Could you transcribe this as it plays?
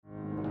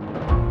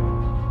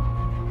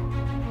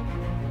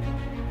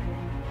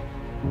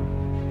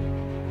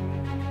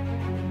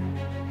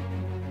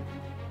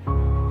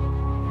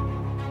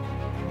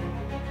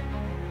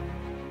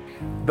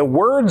The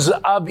words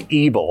of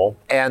evil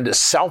and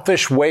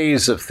selfish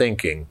ways of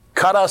thinking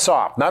cut us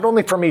off, not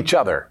only from each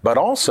other, but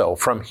also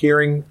from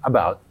hearing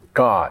about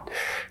God.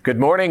 Good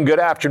morning, good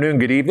afternoon,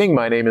 good evening.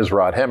 My name is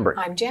Rod Hembry.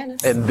 I'm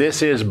Janice. And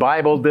this is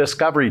Bible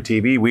Discovery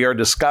TV. We are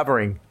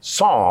discovering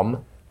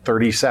Psalm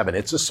 37.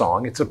 It's a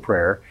song, it's a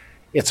prayer,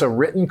 it's a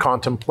written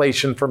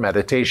contemplation for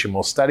meditation.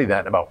 We'll study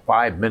that in about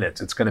 5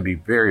 minutes. It's going to be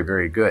very,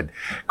 very good.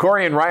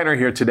 Corey and Ryan are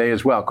here today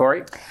as well.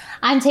 Corey?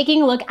 I'm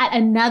taking a look at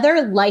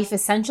another life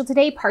essential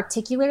today,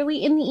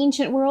 particularly in the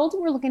ancient world.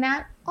 We're looking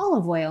at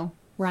olive oil.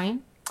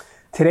 Ryan?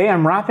 Today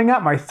I'm wrapping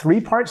up my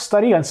 3-part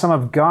study on some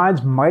of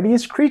God's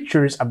mightiest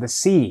creatures of the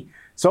sea.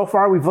 So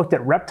far we've looked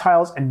at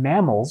reptiles and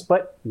mammals,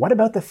 but what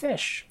about the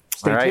fish?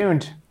 Stay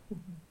tuned.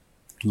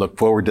 Look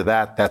forward to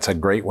that. That's a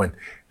great one.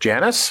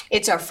 Janice?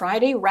 It's our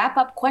Friday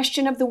wrap-up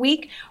question of the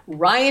week.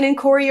 Ryan and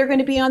Corey are going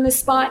to be on the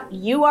spot.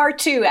 You are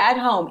too at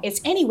home.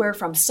 It's anywhere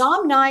from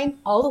Psalm 9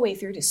 all the way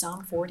through to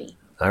Psalm 40.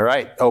 All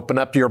right, open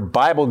up your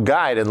Bible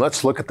guide and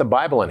let's look at the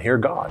Bible and hear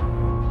God.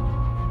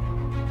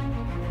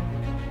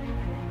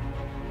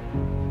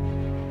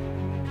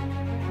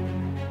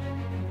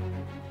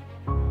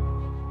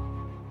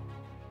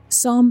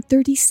 Psalm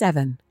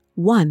 37,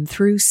 1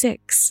 through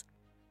 6.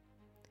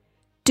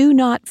 Do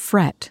not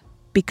fret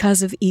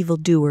because of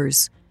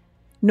evildoers,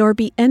 nor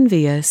be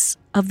envious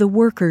of the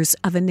workers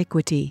of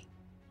iniquity.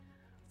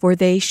 For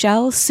they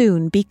shall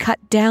soon be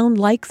cut down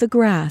like the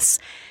grass,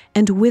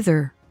 and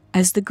wither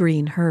as the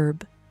green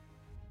herb.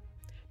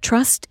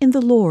 Trust in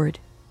the Lord,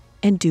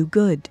 and do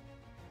good.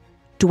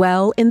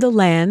 Dwell in the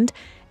land,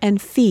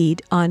 and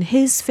feed on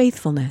His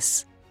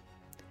faithfulness.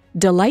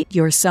 Delight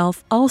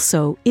yourself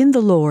also in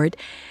the Lord,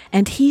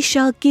 and He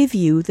shall give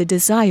you the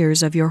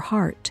desires of your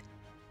heart.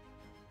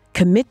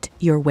 Commit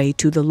your way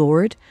to the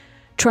Lord,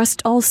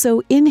 trust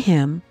also in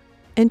Him,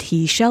 and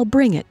He shall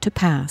bring it to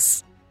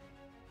pass.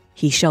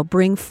 He shall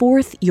bring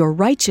forth your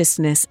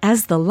righteousness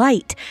as the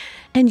light,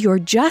 and your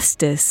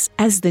justice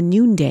as the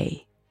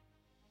noonday.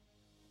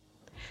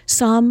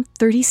 Psalm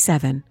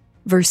 37,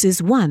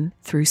 verses 1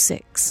 through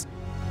 6.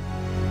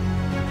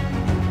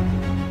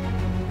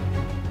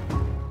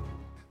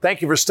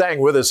 Thank you for staying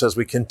with us as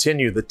we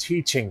continue. The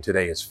teaching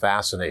today is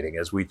fascinating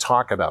as we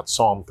talk about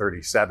Psalm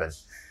 37.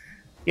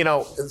 You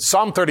know,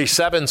 Psalm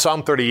 37,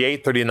 Psalm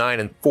 38, 39,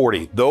 and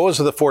 40, those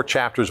are the 4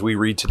 chapters we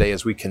read today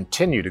as we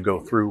continue to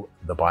go through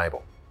the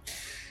Bible.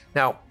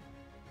 Now,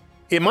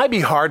 it might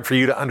be hard for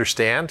you to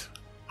understand,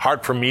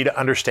 hard for me to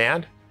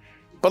understand,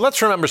 but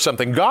let's remember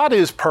something. God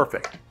is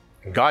perfect,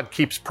 and God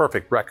keeps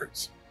perfect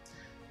records.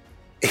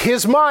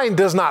 His mind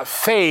does not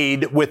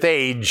fade with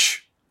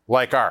age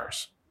like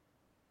ours.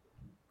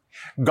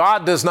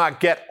 God does not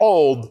get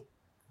old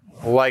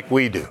like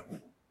we do.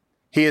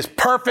 He is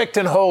perfect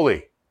and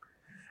holy.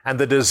 And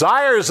the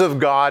desires of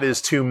God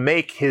is to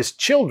make His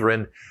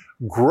children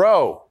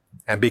grow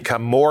and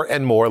become more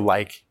and more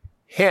like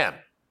Him.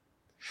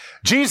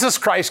 Jesus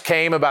Christ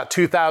came about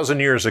 2,000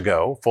 years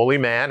ago, fully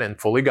man and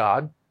fully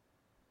God.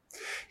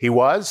 He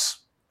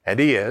was,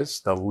 and He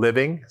is, the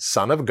living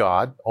Son of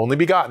God, only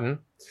begotten,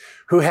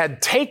 who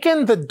had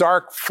taken the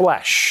dark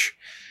flesh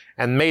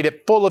and made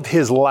it full of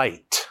His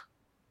light.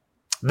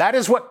 That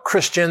is what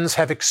Christians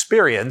have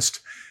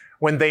experienced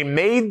when they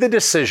made the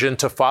decision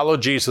to follow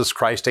Jesus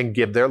Christ and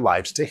give their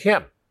lives to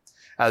Him.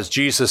 As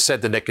Jesus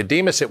said to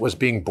Nicodemus, it was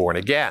being born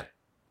again.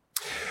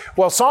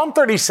 Well, Psalm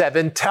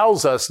 37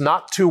 tells us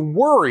not to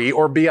worry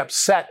or be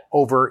upset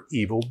over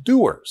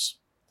evildoers.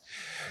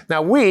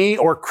 Now, we,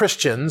 or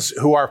Christians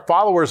who are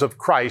followers of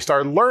Christ,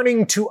 are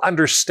learning to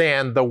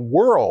understand the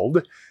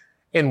world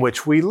in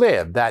which we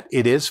live, that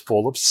it is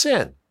full of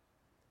sin.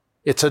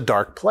 It's a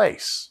dark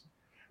place.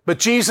 But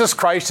Jesus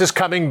Christ is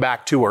coming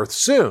back to earth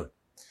soon.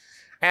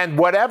 And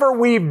whatever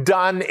we've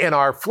done in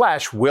our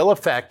flesh will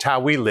affect how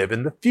we live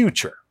in the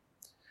future.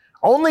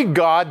 Only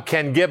God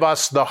can give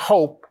us the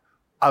hope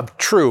of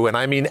true, and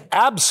I mean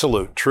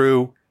absolute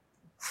true,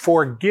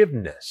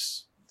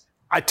 forgiveness.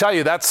 I tell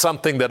you, that's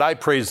something that I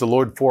praise the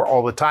Lord for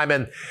all the time.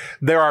 And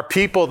there are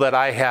people that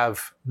I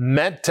have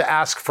meant to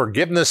ask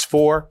forgiveness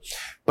for,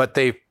 but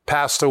they've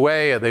passed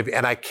away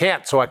and I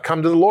can't. So I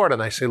come to the Lord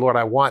and I say, Lord,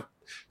 I want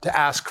to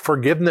ask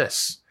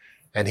forgiveness.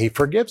 And He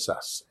forgives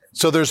us.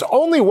 So there's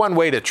only one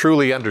way to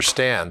truly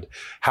understand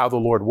how the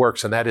Lord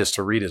works, and that is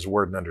to read His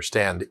Word and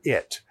understand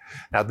it.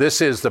 Now, this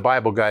is the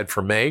Bible guide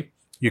for May.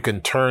 You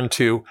can turn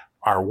to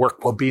Our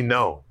Work Will Be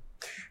Known.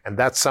 And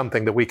that's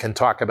something that we can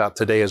talk about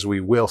today as we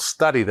will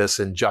study this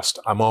in just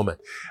a moment.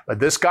 But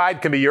this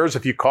guide can be yours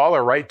if you call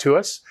or write to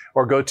us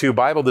or go to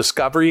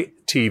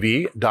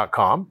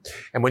BibleDiscoveryTV.com.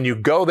 And when you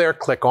go there,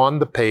 click on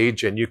the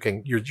page and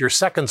you're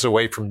seconds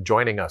away from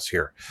joining us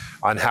here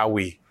on how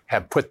we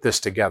have put this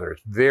together.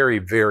 It's very,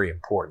 very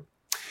important.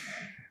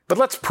 But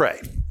let's pray.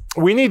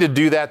 We need to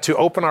do that to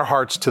open our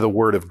hearts to the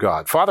Word of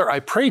God. Father, I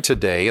pray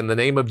today in the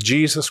name of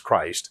Jesus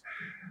Christ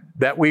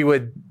that we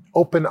would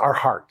open our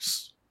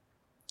hearts.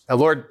 And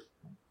Lord,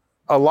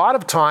 a lot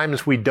of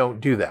times we don't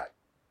do that.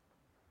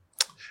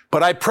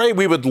 But I pray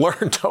we would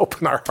learn to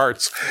open our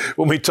hearts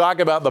when we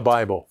talk about the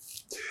Bible.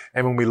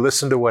 And when we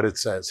listen to what it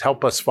says,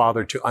 help us,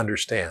 Father, to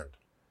understand,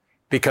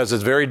 because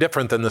it's very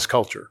different than this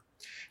culture.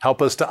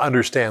 Help us to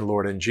understand,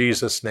 Lord, in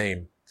Jesus'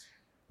 name.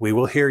 We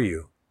will hear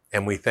you,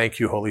 and we thank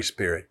you, Holy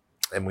Spirit.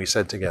 And we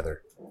said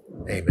together,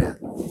 amen.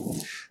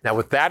 Now,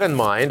 with that in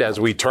mind, as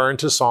we turn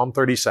to Psalm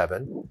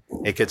 37,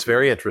 it gets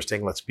very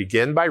interesting. Let's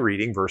begin by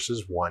reading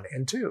verses 1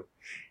 and 2.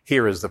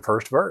 Here is the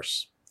first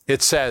verse.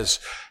 It says,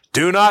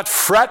 do not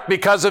fret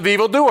because of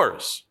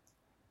evildoers.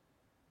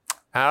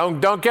 Now,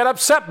 don't get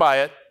upset by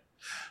it,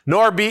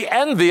 nor be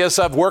envious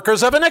of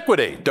workers of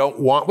iniquity. Don't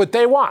want what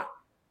they want.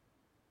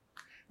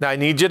 Now, I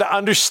need you to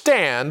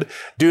understand,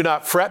 do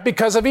not fret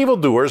because of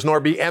evildoers, nor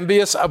be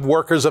envious of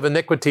workers of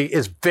iniquity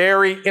is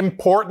very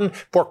important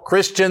for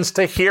Christians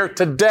to hear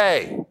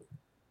today.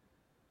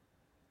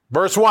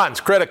 Verse 1 is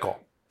critical.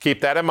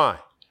 Keep that in mind.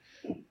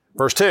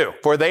 Verse 2,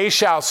 for they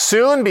shall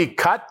soon be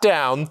cut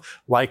down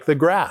like the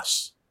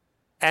grass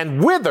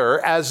and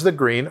wither as the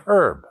green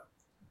herb.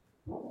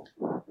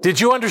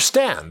 Did you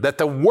understand that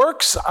the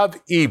works of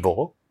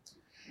evil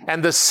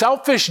and the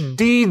selfish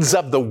deeds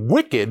of the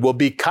wicked will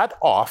be cut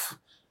off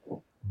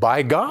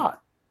by God?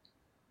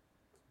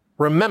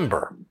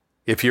 Remember,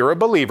 if you're a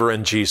believer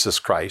in Jesus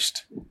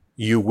Christ,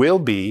 you will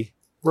be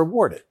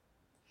rewarded.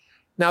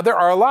 Now, there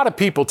are a lot of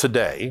people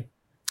today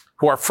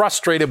who are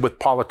frustrated with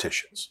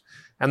politicians,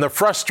 and they're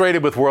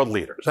frustrated with world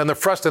leaders, and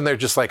they're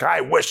just like, I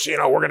wish, we're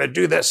going to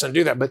do this and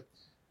do that. But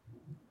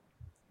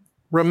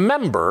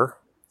remember,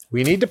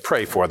 we need to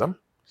pray for them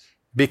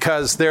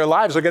because their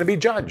lives are going to be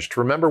judged.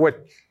 Remember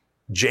what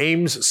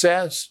James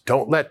says,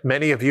 don't let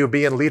many of you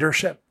be in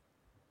leadership.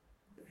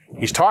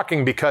 He's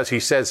talking because he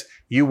says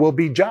you will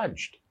be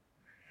judged.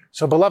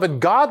 So, beloved,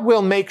 God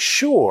will make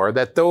sure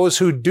that those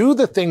who do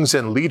the things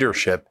in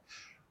leadership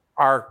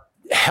are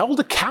held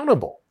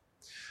accountable.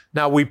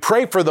 Now, we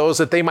pray for those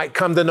that they might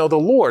come to know the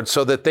Lord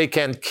so that they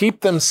can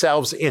keep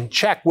themselves in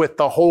check with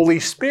the Holy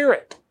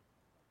Spirit.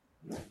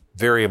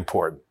 Very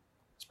important,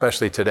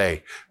 especially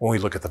today when we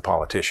look at the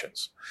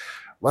politicians.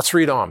 Let's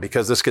read on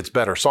because this gets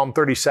better. Psalm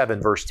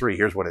 37, verse 3,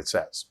 here's what it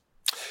says.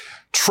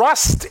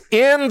 Trust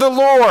in the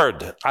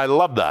Lord. I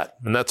love that.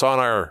 And that's on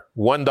our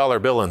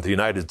 $1 bill in the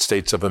United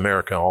States of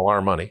America, all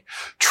our money.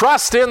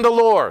 Trust in the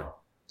Lord.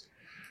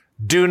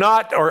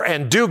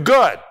 And do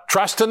good.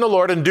 Trust in the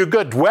Lord and do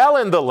good. Dwell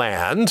in the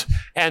land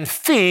and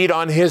feed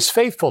on his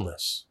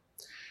faithfulness.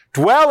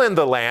 Dwell in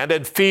the land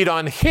and feed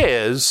on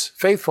his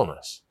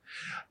faithfulness.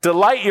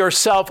 Delight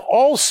yourself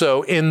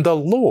also in the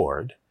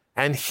Lord,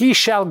 and he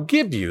shall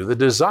give you the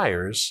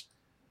desires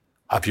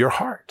of your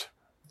heart.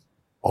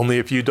 Only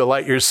if you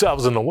delight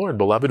yourselves in the Lord,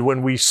 beloved,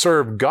 when we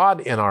serve God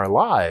in our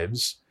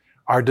lives,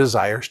 our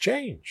desires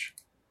change.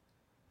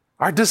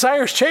 Our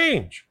desires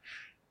change.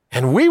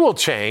 And we will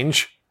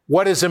change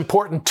what is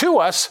important to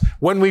us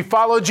when we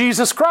follow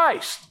Jesus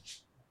Christ.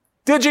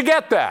 Did you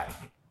get that?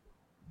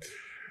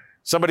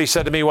 Somebody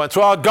said to me once,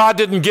 well, God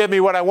didn't give me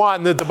what I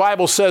want. And the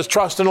Bible says,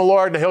 trust in the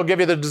Lord and he'll give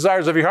you the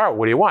desires of your heart.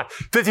 What do you want?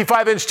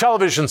 55-inch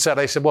television set.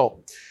 I said,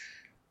 well,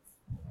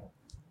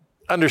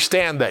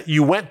 understand that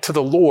you went to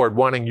the Lord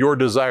wanting your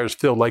desires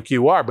filled like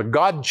you are, but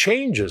God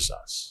changes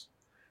us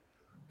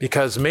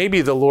because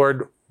maybe the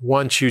Lord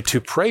wants you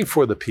to pray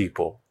for the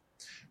people.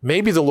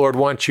 Maybe the Lord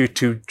wants you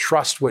to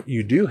trust what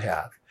you do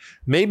have.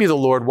 Maybe the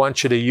Lord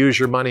wants you to use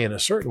your money in a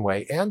certain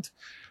way, and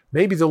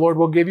maybe the Lord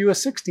will give you a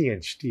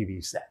 60-inch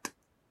TV set.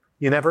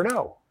 You never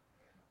know.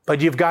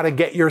 But you've got to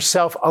get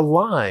yourself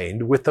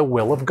aligned with the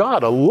will of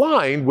God,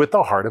 aligned with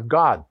the heart of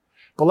God.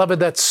 Beloved,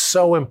 that's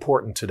so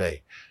important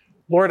today.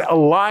 Lord,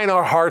 align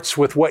our hearts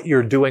with what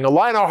you're doing.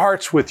 Align our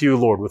hearts with you,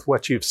 Lord, with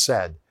what you've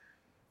said.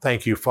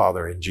 Thank you,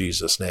 Father, in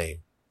Jesus' name.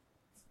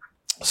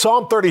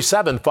 Psalm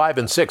 37, 5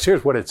 and 6,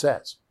 here's what it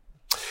says.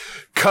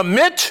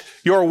 Commit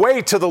your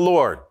way to the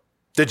Lord.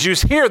 Did you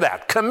hear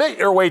that? Commit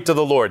your way to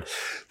the Lord.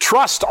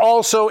 Trust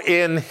also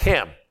in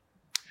him,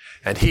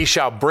 and he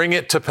shall bring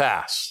it to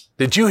pass.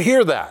 Did you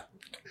hear that?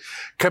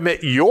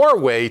 Commit your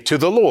way to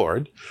the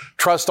Lord.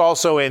 Trust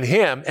also in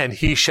him, and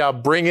he shall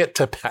bring it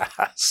to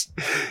pass.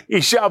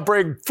 He shall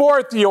bring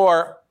forth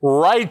your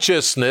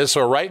righteousness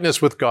or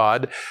rightness with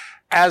God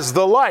as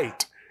the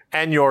light,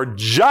 and your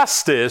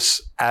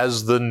justice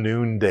as the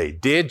noonday.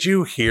 Did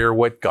you hear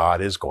what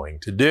God is going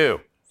to do?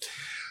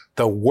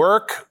 The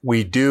work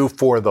we do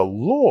for the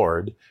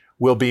Lord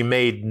will be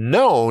made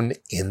known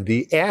in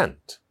the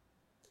end.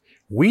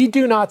 We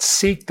do not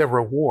seek the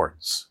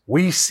rewards.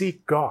 We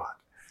seek God.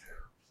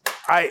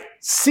 I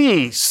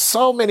see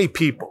so many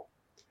people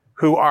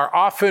who are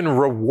often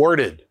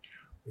rewarded.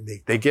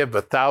 They give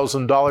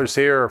 $1,000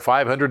 here or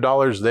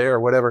 $500 there or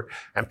whatever,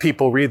 and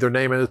people read their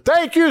name and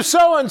thank you,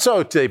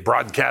 so-and-so. They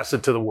broadcast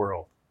it to the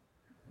world.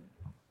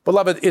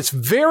 Beloved, it's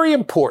very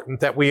important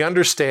that we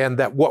understand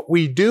that what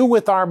we do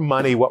with our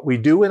money, what we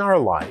do in our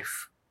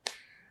life,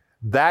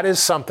 that is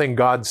something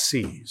God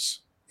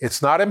sees.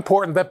 It's not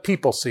important that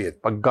people see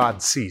it, but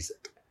God sees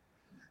it.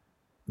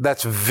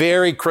 That's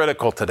very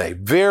critical today,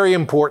 very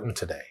important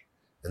today.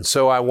 And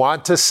so I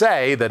want to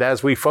say that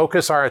as we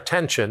focus our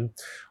attention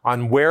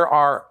on where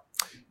our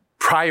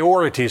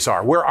priorities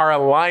are, where our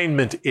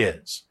alignment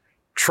is,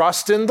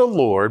 Trust in the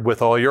Lord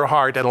with all your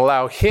heart and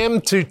allow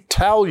Him to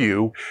tell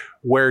you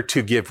where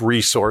to give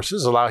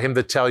resources, allow Him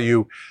to tell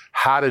you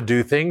how to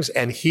do things,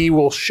 and He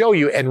will show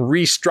you and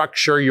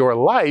restructure your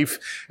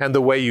life and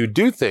the way you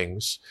do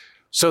things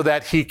so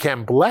that He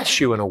can bless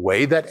you in a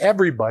way that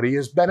everybody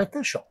is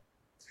beneficial.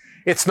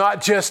 It's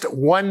not just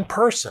one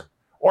person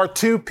or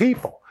two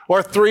people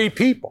or three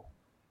people.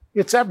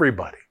 It's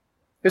everybody.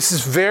 This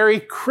is very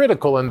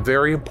critical and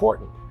very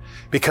important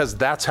because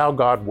that's how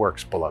God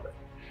works, beloved.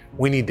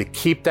 We need to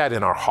keep that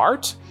in our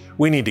heart.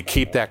 We need to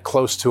keep that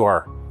close to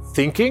our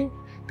thinking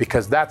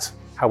because that's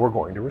how we're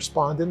going to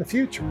respond in the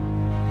future.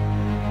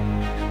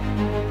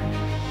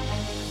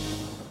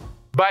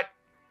 But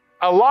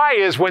a lie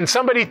is when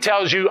somebody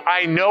tells you,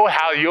 I know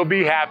how you'll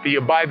be happy.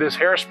 You buy this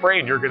hairspray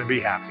and you're going to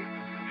be happy.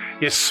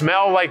 You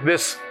smell like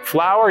this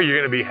flower, you're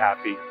going to be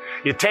happy.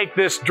 You take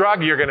this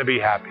drug, you're going to be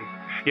happy.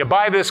 You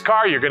buy this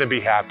car, you're going to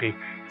be happy.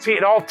 See,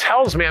 it all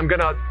tells me I'm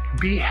going to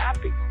be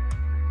happy.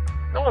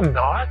 No, I'm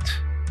not.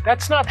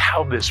 That's not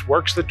how this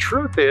works. The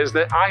truth is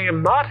that I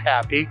am not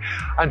happy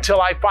until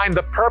I find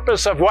the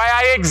purpose of why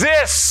I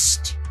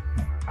exist.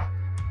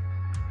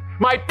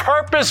 My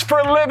purpose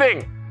for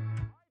living.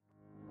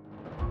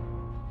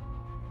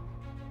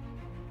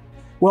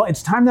 Well,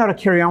 it's time now to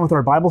carry on with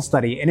our Bible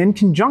study, and in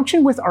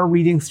conjunction with our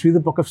reading through the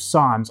book of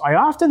Psalms, I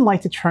often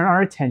like to turn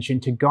our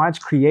attention to God's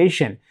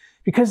creation,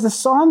 because the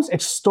Psalms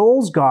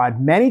extols God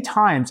many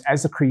times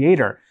as the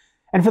Creator.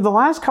 And for the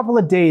last couple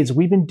of days,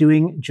 we've been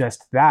doing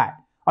just that.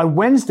 On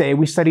Wednesday,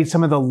 we studied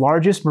some of the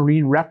largest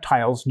marine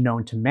reptiles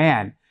known to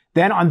man.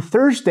 Then on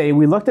Thursday,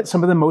 we looked at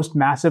some of the most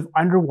massive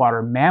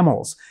underwater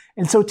mammals.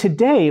 And so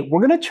today, we're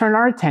going to turn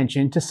our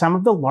attention to some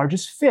of the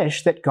largest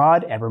fish that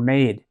God ever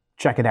made.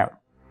 Check it out.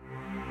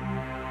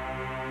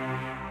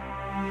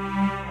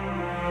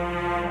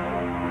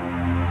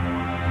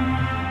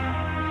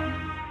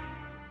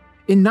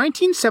 In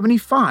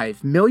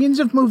 1975, millions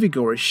of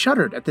moviegoers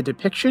shuddered at the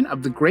depiction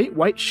of the great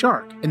white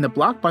shark in the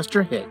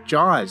blockbuster hit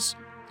Jaws.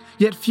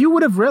 Yet few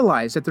would have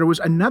realized that there was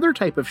another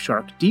type of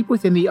shark deep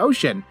within the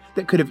ocean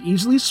that could have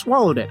easily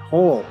swallowed it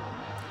whole.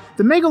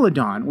 The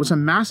megalodon was a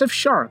massive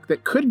shark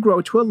that could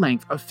grow to a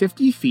length of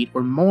 50 feet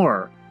or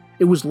more.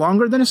 It was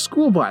longer than a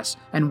school bus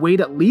and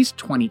weighed at least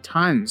 20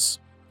 tons.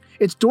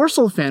 Its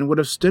dorsal fin would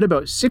have stood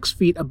about 6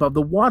 feet above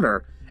the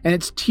water, and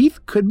its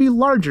teeth could be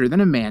larger than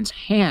a man's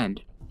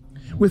hand.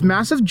 With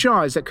massive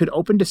jaws that could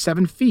open to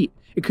 7 feet,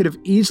 it could have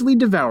easily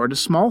devoured a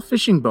small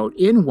fishing boat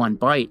in one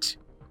bite.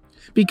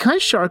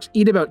 Because sharks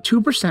eat about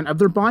 2% of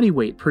their body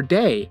weight per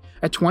day,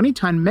 a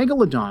 20-ton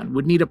megalodon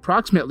would need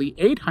approximately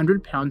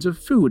 800 pounds of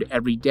food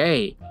every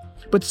day.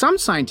 But some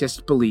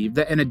scientists believe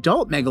that an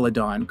adult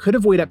megalodon could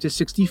have weighed up to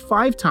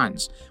 65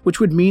 tons, which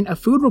would mean a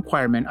food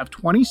requirement of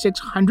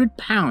 2,600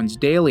 pounds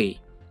daily.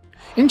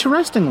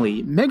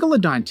 Interestingly,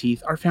 megalodon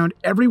teeth are found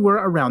everywhere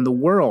around the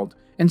world,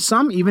 and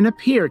some even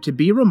appear to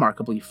be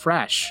remarkably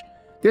fresh.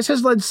 This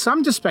has led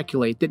some to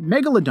speculate that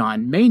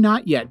megalodon may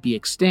not yet be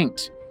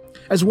extinct.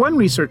 As one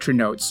researcher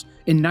notes,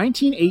 in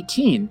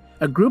 1918,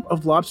 a group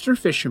of lobster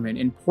fishermen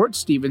in Port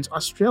Stephens,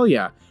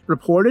 Australia,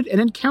 reported an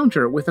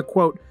encounter with a,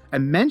 quote,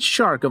 immense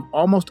shark of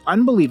almost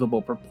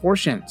unbelievable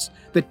proportions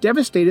that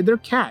devastated their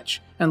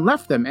catch and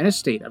left them in a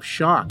state of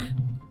shock.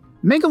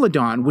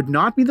 Megalodon would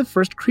not be the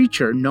first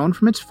creature known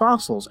from its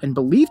fossils and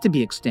believed to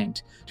be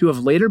extinct to have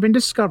later been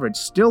discovered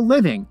still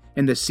living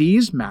in the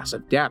sea's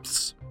massive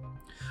depths.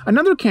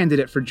 Another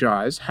candidate for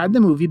Jaws, had the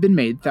movie been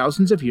made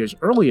thousands of years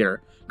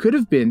earlier, could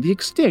have been the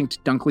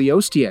extinct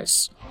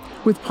Dunkleosteus.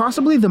 With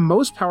possibly the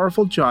most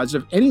powerful jaws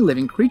of any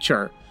living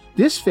creature,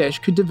 this fish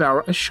could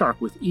devour a shark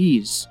with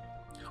ease.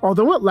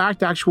 Although it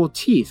lacked actual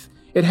teeth,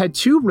 it had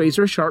 2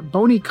 razor-sharp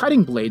bony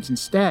cutting blades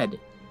instead.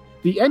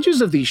 The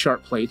edges of these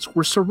sharp plates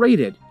were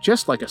serrated,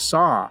 just like a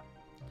saw.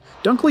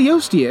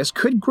 Dunkleosteus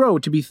could grow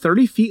to be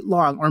 30 feet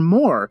long or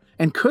more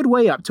and could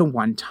weigh up to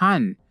 1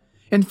 ton.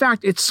 In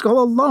fact, its skull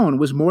alone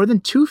was more than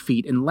 2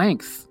 feet in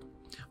length.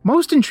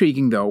 Most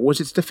intriguing, though,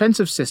 was its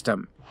defensive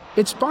system.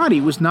 Its body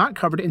was not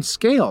covered in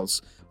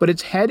scales, but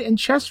its head and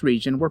chest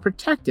region were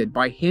protected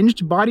by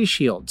hinged body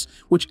shields,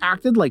 which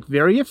acted like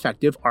very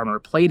effective armor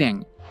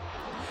plating.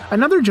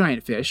 Another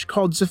giant fish,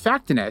 called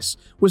Zephactinus,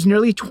 was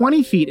nearly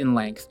 20 feet in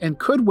length and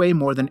could weigh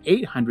more than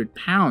 800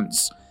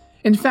 pounds.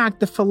 In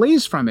fact, the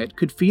fillets from it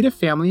could feed a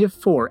family of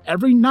 4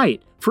 every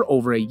night for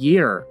over a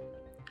year.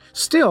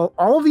 Still,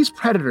 all of these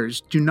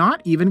predators do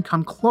not even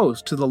come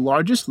close to the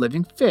largest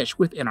living fish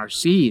within our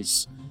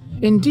seas.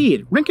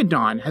 Indeed,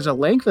 Rhynchodon has a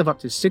length of up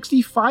to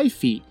 65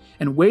 feet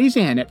and weighs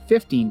in at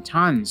 15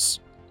 tons.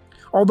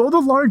 Although the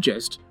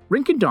largest,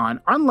 Rhynchodon,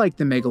 unlike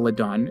the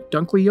megalodon,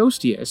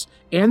 Dunkleosteus,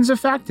 and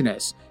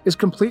Zephactinus, is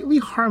completely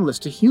harmless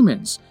to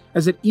humans,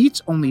 as it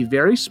eats only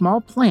very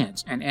small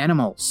plants and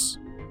animals.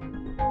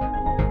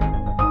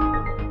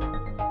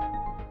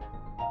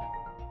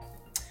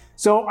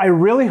 So I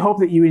really hope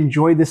that you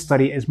enjoyed this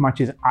study as much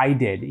as I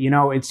did. You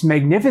know, it's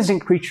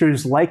magnificent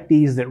creatures like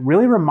these that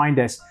really remind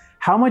us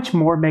how much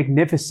more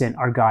magnificent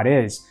our God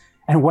is.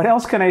 And what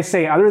else can I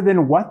say other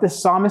than what the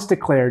psalmist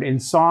declared in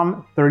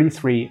Psalm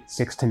 33,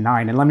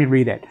 6-9? And let me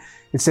read it.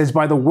 It says,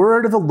 by the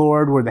word of the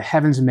Lord were the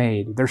heavens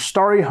made, their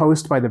starry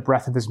host by the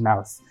breath of his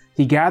mouth.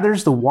 He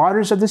gathers the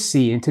waters of the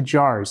sea into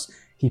jars.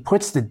 He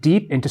puts the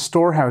deep into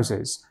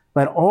storehouses.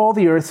 Let all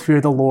the earth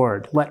fear the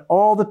Lord. Let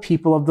all the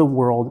people of the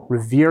world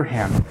revere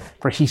him.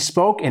 For he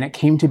spoke and it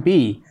came to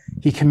be.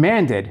 He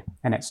commanded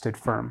and it stood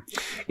firm.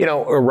 You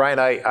know, Ryan,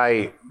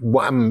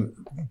 I'm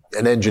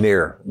an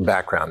engineer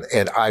background,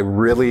 and I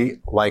really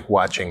like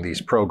watching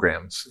these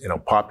programs, you know,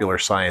 popular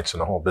science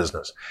and the whole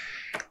business.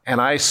 And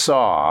I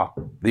saw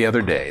the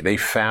other day, they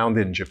found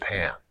in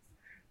Japan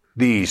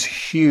these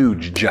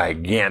huge,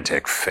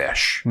 gigantic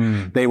fish.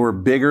 They were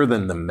bigger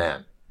than the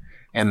men.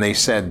 And they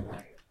said,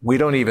 we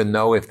don't even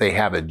know if they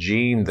have a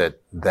gene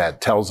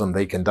that tells them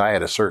they can die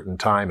at a certain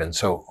time. And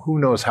so who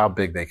knows how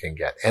big they can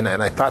get. And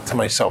I thought to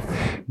myself,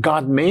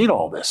 God made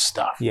all this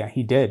stuff. Yeah,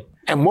 he did.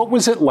 And what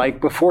was it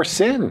like before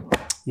sin?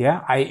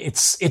 Yeah,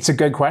 it's a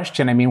good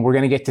question. I mean, we're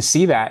going to get to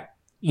see that,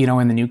 you know,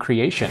 in the new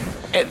creation.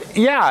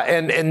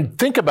 And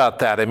think about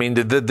that. I mean,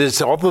 this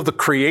all of the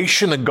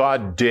creation that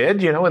God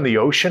did, you know, in the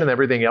ocean and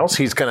everything else,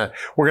 we're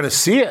going to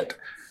see it.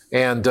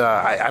 And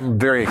I'm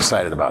very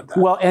excited about that.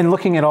 Well, and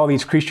looking at all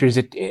these creatures,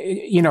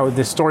 you know,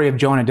 the story of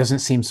Jonah doesn't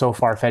seem so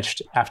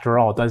far-fetched after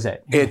all, does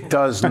it? It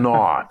does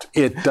not.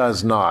 It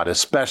does not,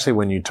 especially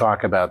when you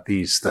talk about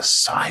the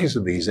size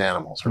of these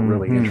animals are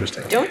really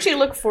interesting. Don't you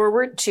look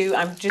forward to,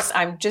 I'm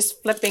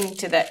just flipping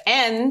to the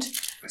end,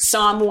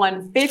 Psalm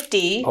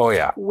 150. Oh,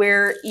 yeah.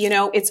 Where, you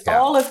know, it's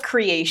all of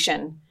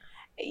creation.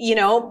 You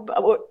know,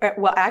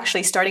 well,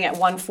 actually, starting at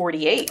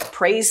 148,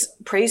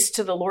 praise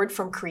to the Lord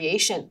from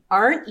creation.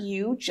 Aren't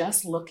you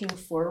just looking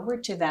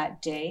forward to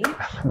that day,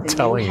 the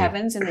new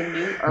heavens and the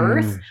new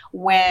earth,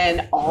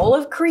 when all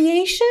of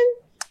creation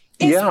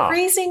is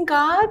praising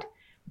God?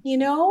 You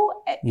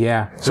know?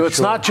 Yeah. So it's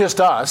not just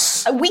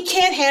us. We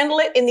can't handle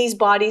it in these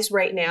bodies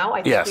right now.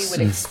 I think we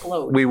would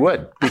explode. We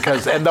would,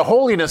 and the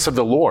holiness of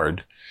the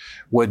Lord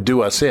would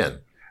do us in.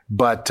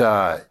 But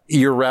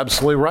you're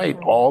absolutely right.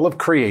 All of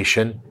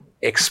creation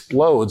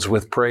explodes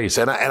with praise.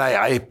 And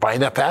I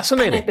find that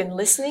fascinating. I've been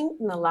listening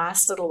in the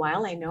last little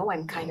while. I know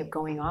I'm kind of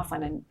going off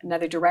on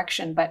another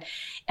direction, but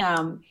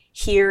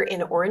here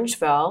in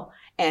Orangeville,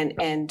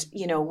 and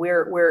you know,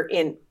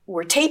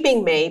 we're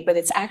taping May, but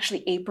it's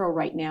actually April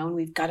right now, and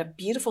we've got a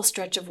beautiful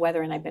stretch of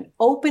weather, and I've been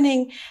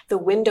opening the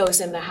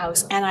windows in the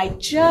house, and I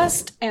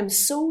just am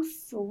so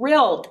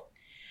thrilled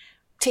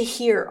to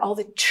hear all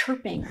the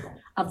chirping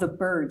of the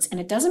birds. And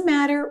it doesn't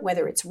matter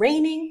whether it's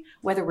raining,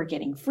 whether we're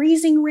getting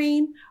freezing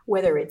rain,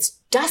 whether it's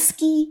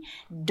dusky,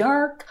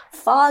 dark,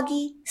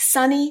 foggy,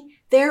 sunny,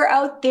 they're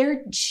out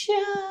there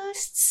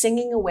just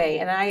singing away.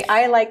 And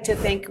I like to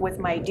think with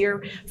my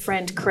dear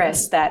friend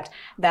Chris that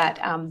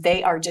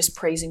they are just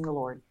praising the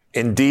Lord.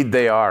 Indeed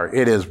they are.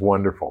 It is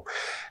wonderful.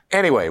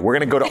 Anyway, we're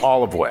going to go to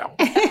olive oil.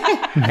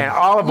 And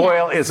olive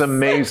oil is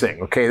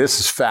amazing. Okay, this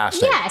is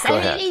fascinating.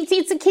 Yes,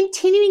 it's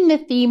continuing the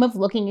theme of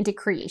looking into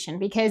creation,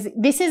 because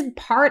this is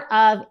part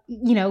of,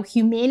 you know,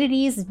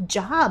 humanity's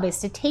job is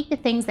to take the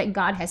things that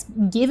God has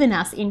given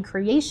us in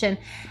creation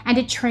and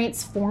to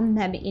transform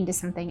them into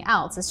something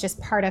else. It's just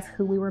part of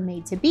who we were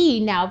made to be.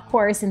 Now, of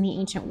course, in the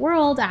ancient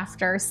world,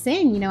 after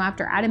sin, you know,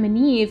 after Adam and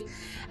Eve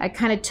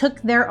kind of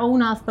took their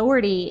own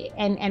authority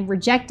and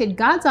rejected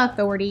God's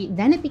authority,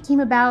 then it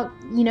became about,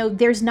 you know,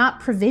 there's not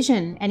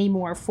provision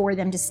anymore for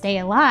them to stay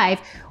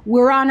alive.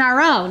 We're on our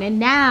own. And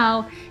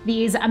now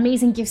these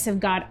amazing gifts of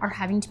God are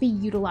having to be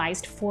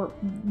utilized for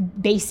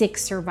basic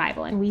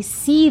survival. And we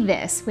see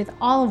this with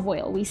olive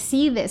oil. We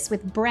see this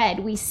with bread.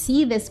 We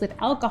see this with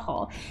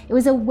alcohol. It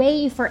was a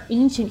way for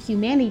ancient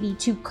humanity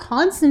to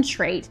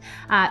concentrate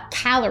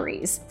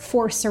calories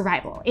for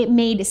survival. It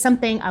made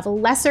something of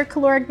lesser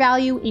caloric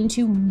value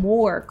into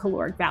more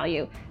caloric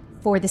value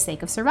for the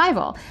sake of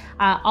survival.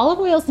 Olive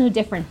oil is no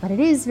different, but it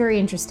is very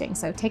interesting.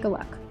 So take a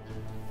look.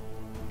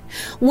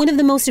 One of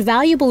the most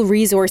valuable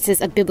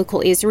resources of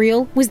biblical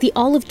Israel was the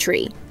olive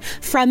tree.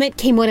 From it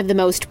came one of the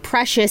most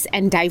precious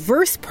and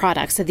diverse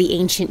products of the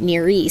ancient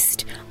Near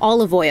East,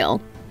 olive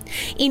oil.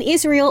 In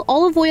Israel,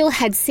 olive oil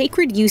had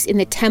sacred use in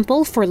the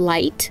temple for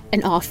light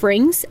and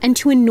offerings and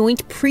to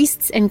anoint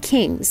priests and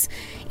kings.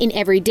 In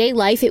everyday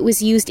life, it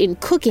was used in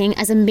cooking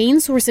as a main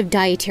source of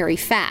dietary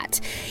fat.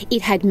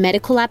 It had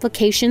medical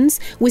applications,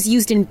 was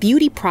used in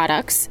beauty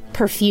products,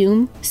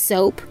 perfume,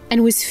 soap,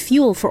 and was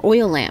fuel for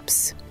oil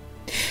lamps.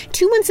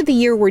 2 months of the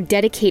year were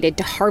dedicated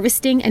to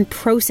harvesting and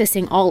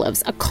processing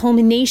olives, a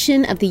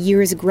culmination of the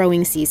year's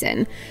growing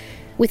season.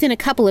 Within a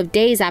couple of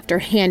days after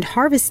hand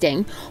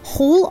harvesting,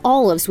 whole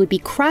olives would be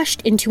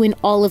crushed into an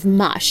olive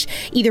mush,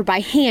 either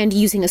by hand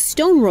using a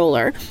stone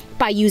roller,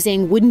 by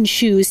using wooden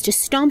shoes to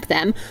stomp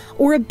them,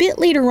 or a bit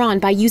later on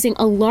by using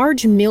a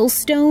large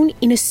millstone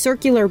in a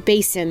circular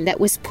basin that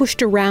was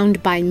pushed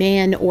around by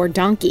man or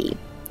donkey.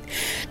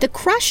 The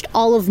crushed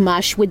olive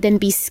mush would then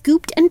be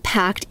scooped and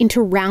packed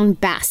into round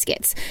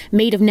baskets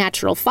made of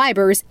natural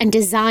fibers and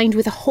designed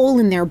with a hole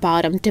in their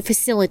bottom to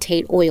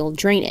facilitate oil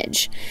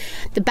drainage.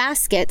 The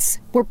baskets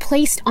were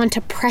placed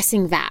onto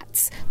pressing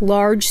vats,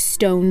 large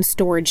stone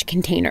storage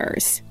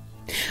containers.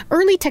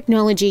 Early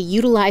technology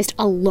utilized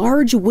a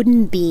large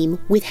wooden beam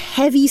with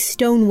heavy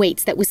stone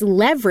weights that was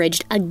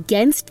leveraged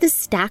against the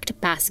stacked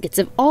baskets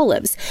of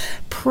olives,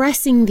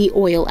 pressing the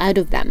oil out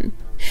of them.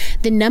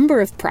 The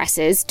number of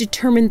presses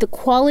determined the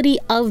quality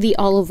of the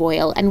olive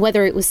oil and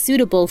whether it was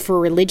suitable for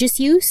religious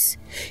use,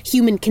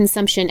 human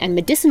consumption and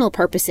medicinal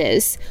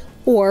purposes,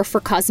 or for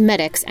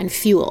cosmetics and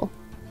fuel.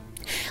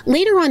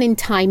 Later on in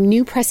time,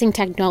 new pressing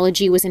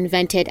technology was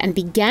invented and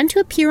began to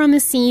appear on the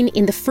scene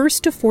in the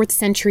 1st to 4th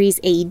centuries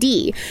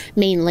AD,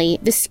 mainly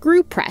the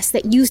screw press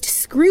that used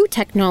screw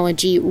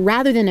technology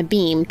rather than a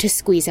beam to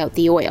squeeze out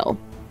the oil.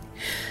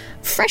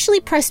 Freshly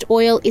pressed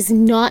oil is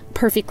not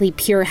perfectly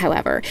pure,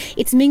 however.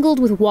 It's mingled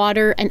with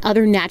water and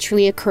other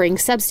naturally occurring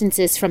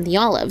substances from the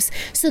olives,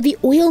 so the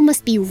oil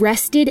must be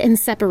rested and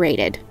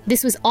separated.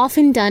 This was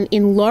often done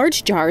in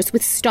large jars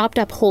with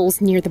stopped-up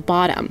holes near the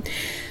bottom.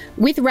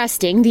 With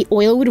resting, the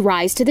oil would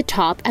rise to the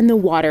top and the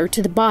water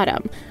to the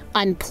bottom.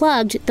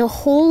 Unplugged, the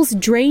holes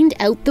drained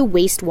out the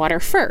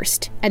wastewater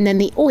first, and then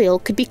the oil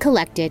could be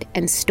collected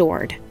and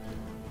stored.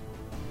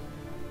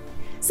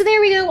 So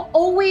there we go.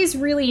 Always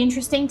really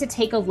interesting to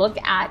take a look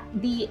at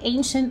the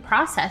ancient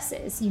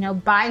processes,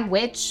 by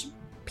which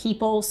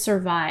people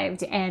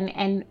survived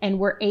and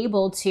were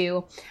able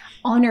to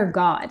honor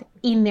God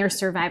in their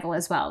survival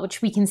as well,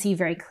 which we can see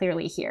very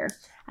clearly here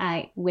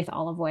with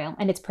olive oil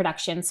and its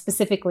production,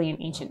 specifically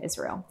in ancient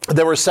Israel.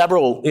 There were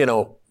several,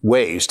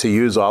 ways to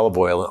use olive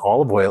oil, and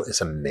olive oil is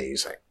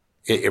amazing.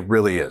 It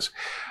really is.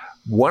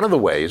 One of the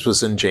ways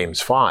was in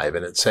James 5,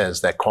 and it says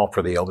that call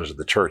for the elders of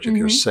the church if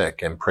you're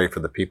sick and pray for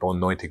the people,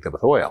 anointing them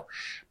with oil.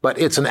 But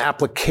it's an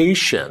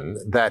application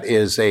that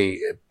is a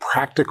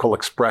practical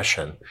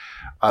expression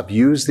of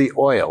use the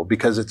oil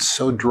because it's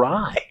so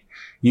dry.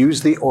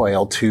 Use the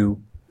oil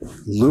to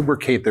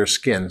lubricate their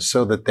skin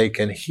so that they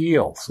can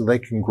heal, so they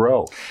can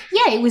grow.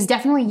 Yeah, it was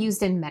definitely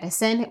used in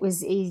medicine. It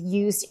was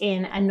used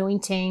in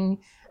anointing.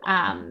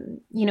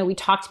 We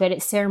talked about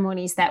it,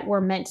 ceremonies that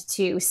were meant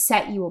to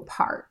set you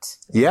apart.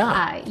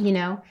 Yeah.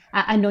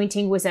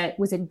 Anointing was a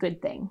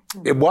good thing.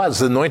 It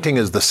was. Anointing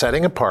is the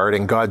setting apart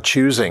and God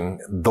choosing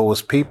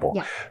those people.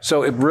 Yeah.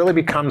 So it really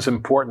becomes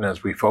important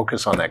as we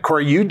focus on that.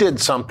 Corey, you did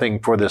something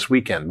for this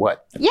weekend.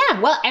 What? Yeah.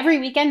 Well, every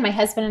weekend, my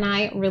husband and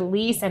I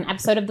release an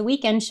episode of The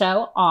Weekend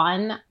Show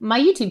on my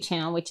YouTube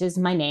channel, which is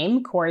my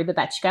name, Corey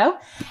Babechko.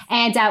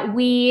 And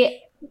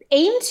we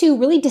aim to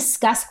really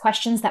discuss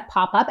questions that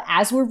pop up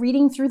as we're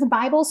reading through the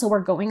Bible. So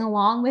we're going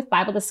along with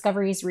Bible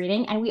Discovery's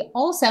reading, and we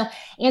also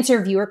answer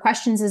viewer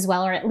questions as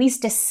well, or at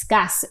least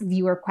discuss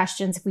viewer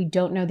questions if we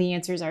don't know the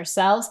answers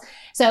ourselves.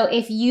 So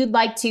if you'd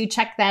like to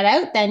check that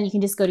out, then you can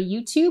just go to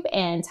YouTube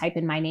and type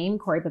in my name,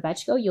 Corey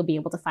Babechko. You'll be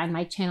able to find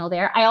my channel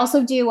there. I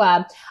also do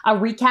a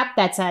recap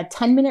that's a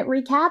 10-minute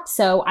recap.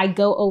 So I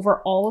go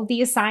over all of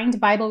the assigned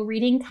Bible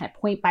reading kind of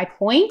point by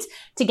point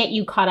to get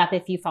you caught up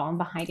if you've fallen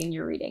behind in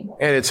your reading.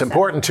 And it's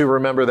important to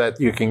remember that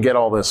you can get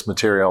all this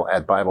material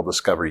at Bible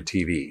Discovery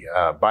TV,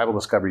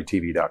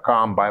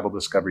 BibleDiscoveryTV.com,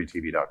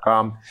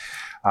 BibleDiscoveryTV.com.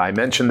 I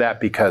mentioned that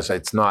because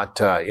it's not,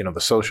 the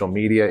social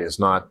media is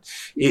not,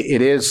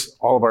 it is,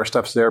 all of our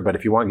stuff's there, but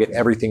if you want to get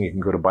everything, you can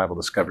go to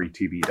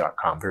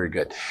BibleDiscoveryTV.com. Very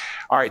good.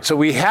 All right, so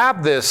we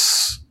have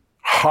this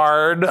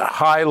hard,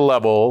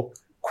 high-level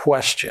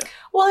question.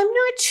 Well, I'm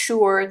not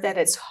sure that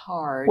it's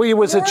hard. Well, it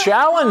was a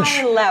challenge.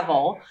 High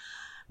level,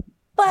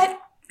 but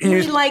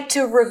we like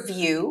to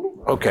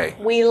review. Okay.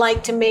 We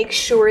like to make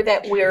sure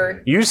that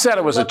we're... You said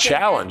it was a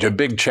challenge, a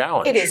big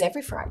challenge. It is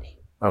every Friday.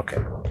 Okay.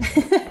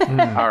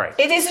 All right.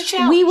 It is a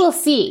challenge. We will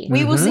see.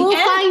 We will see. We'll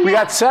find We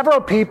out. got several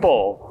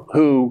people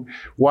who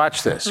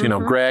watch this,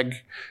 Greg,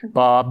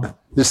 Bob.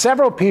 There's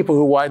several people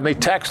who watch, and they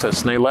text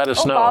us and they let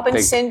us know. Bob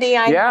and Cindy,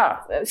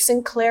 yeah.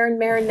 Sinclair and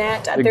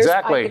Marinette.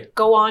 Exactly. I could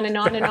go on and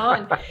on and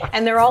on.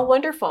 And they're all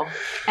wonderful.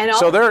 And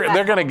so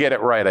they're going to get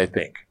it right, I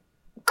think.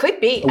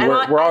 Could be. We're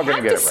all I going to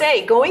have get to it right.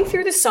 say, going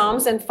through the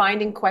Psalms and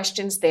finding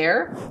questions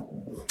there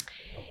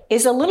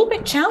is a little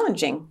bit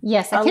challenging.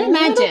 Yes, I can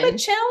imagine. A little bit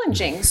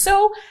challenging.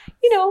 So,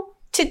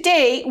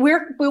 today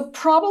we'll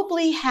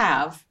probably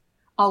have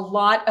a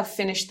lot of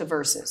finish the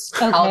verses.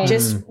 Okay. I'll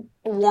just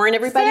warn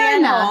everybody Fair at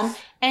enough. home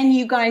and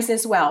you guys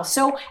as well.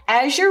 So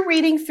as you're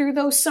reading through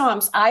those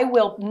Psalms, I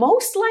will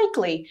most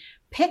likely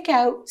pick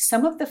out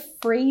some of the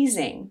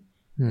phrasing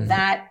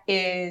that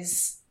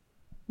is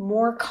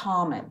more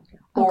common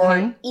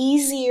or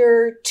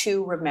easier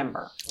to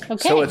remember.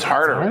 Okay. So it's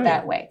harder. Put it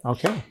that way.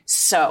 Okay.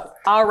 So,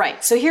 all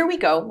right. So here we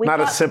go. We've Not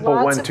a got simple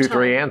lots 1, of 2,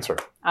 3 time. answer.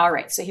 All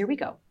right. So here we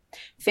go.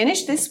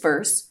 Finish this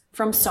verse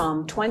from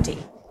Psalm 20.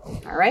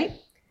 All right.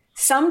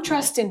 Some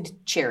trust in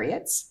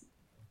chariots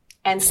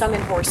and some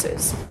in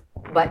horses,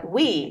 but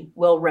we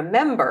will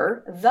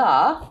remember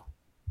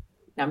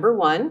number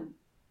 1,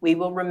 we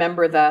will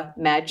remember the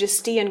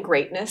majesty and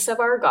greatness of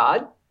our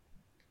God.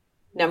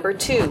 Number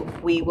 2,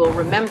 we will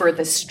remember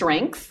the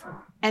strength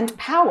and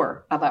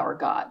power of our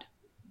God.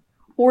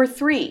 Or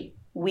 3,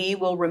 we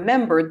will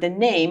remember the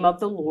name of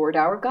the Lord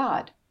our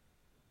God.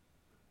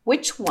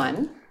 Which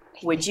one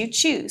would you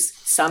choose?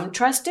 Some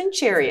trust in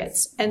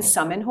chariots and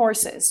some in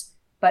horses,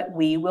 But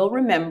we will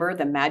remember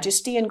the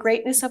majesty and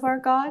greatness of our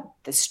God,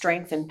 the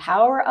strength and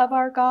power of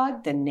our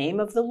God, the name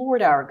of the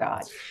Lord our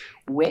God.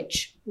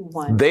 Which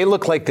one? They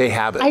look like they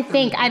have it. I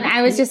think, and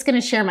I was just going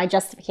to share my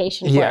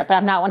justification for it, but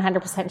I'm not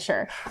 100%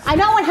 sure. I'm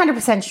not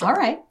 100% sure.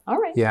 All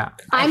right. Yeah.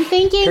 I'm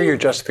thinking. Hear your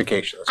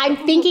justifications. I'm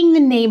thinking the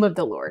name of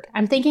the Lord.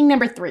 I'm thinking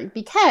number 3,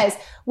 because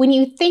when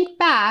you think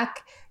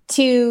back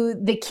to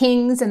the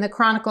Kings and the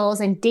Chronicles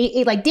and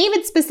like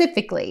David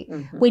specifically,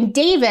 when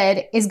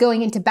David is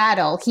going into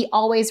battle, he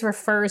always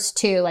refers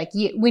to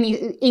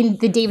in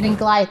the David and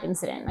Goliath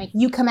incident, like,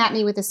 you come at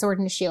me with a sword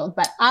and a shield,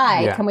 but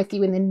I come with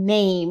you in the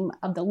name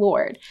of the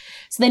Lord.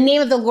 So the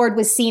name of the Lord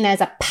was seen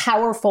as a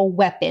powerful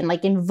weapon,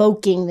 like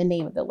invoking the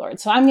name of the Lord.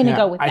 So I'm going to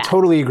go with that. I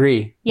totally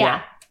agree.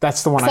 Yeah.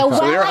 That's the one I So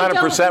thought. while you're I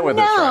 100% don't with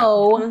us,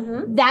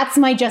 know, that's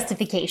my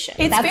justification.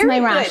 It's that's very my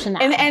good.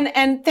 rationale.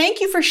 And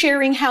thank you for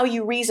sharing how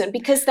you reason,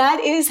 because that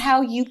is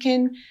how you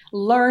can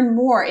learn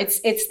more.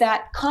 It's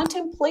that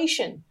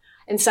contemplation.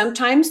 And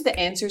sometimes the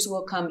answers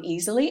will come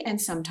easily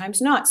and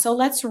sometimes not. So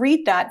let's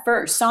read that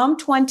verse. Psalm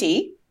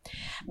 20,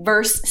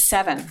 verse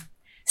 7.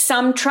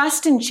 Some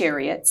trust in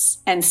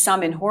chariots and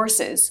some in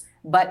horses,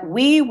 but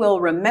we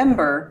will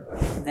remember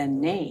the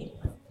name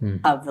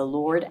of the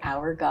Lord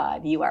our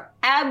God. You are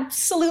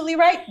absolutely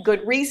right.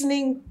 Good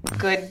reasoning,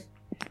 good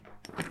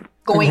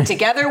going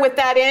together with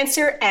that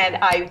answer. And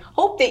I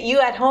hope that you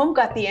at home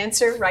got the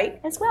answer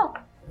right as well.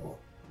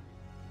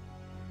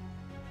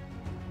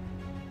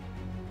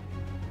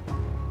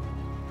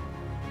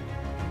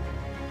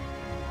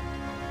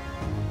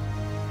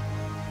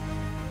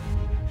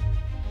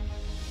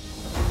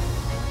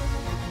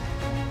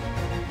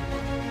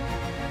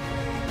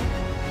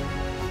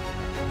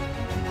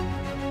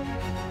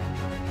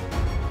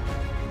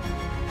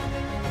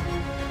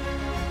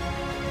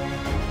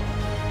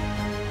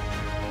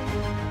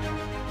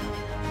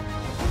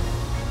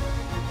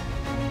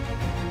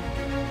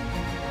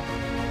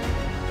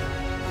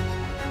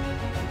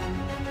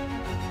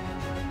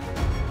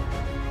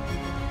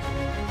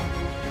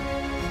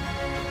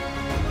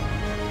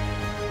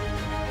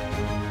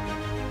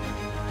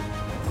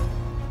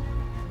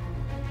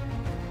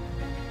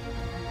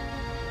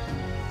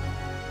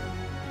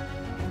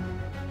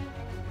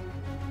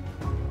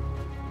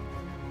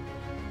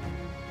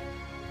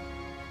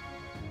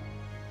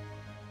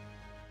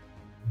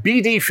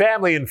 BD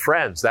Family and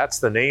Friends, that's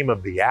the name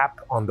of the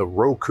app on the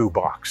Roku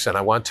box. And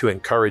I want to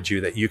encourage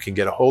you that you can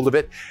get a hold of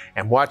it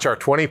and watch our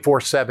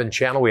 24/7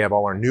 channel. We have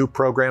all our new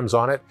programs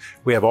on it.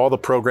 We have all the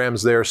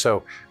programs there.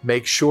 So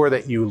make sure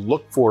that you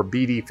look for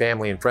BD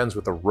Family and Friends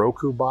with the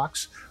Roku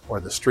box or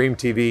the Stream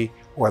TV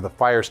or the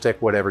Fire Stick,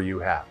 whatever you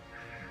have.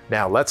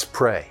 Now let's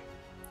pray.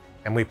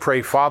 And we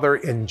pray, Father,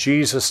 in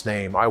Jesus'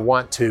 name, I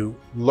want to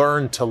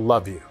learn to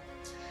love you.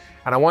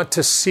 And I want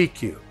to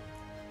seek you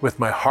with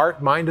my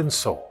heart, mind, and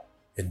soul.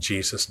 In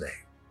Jesus' name.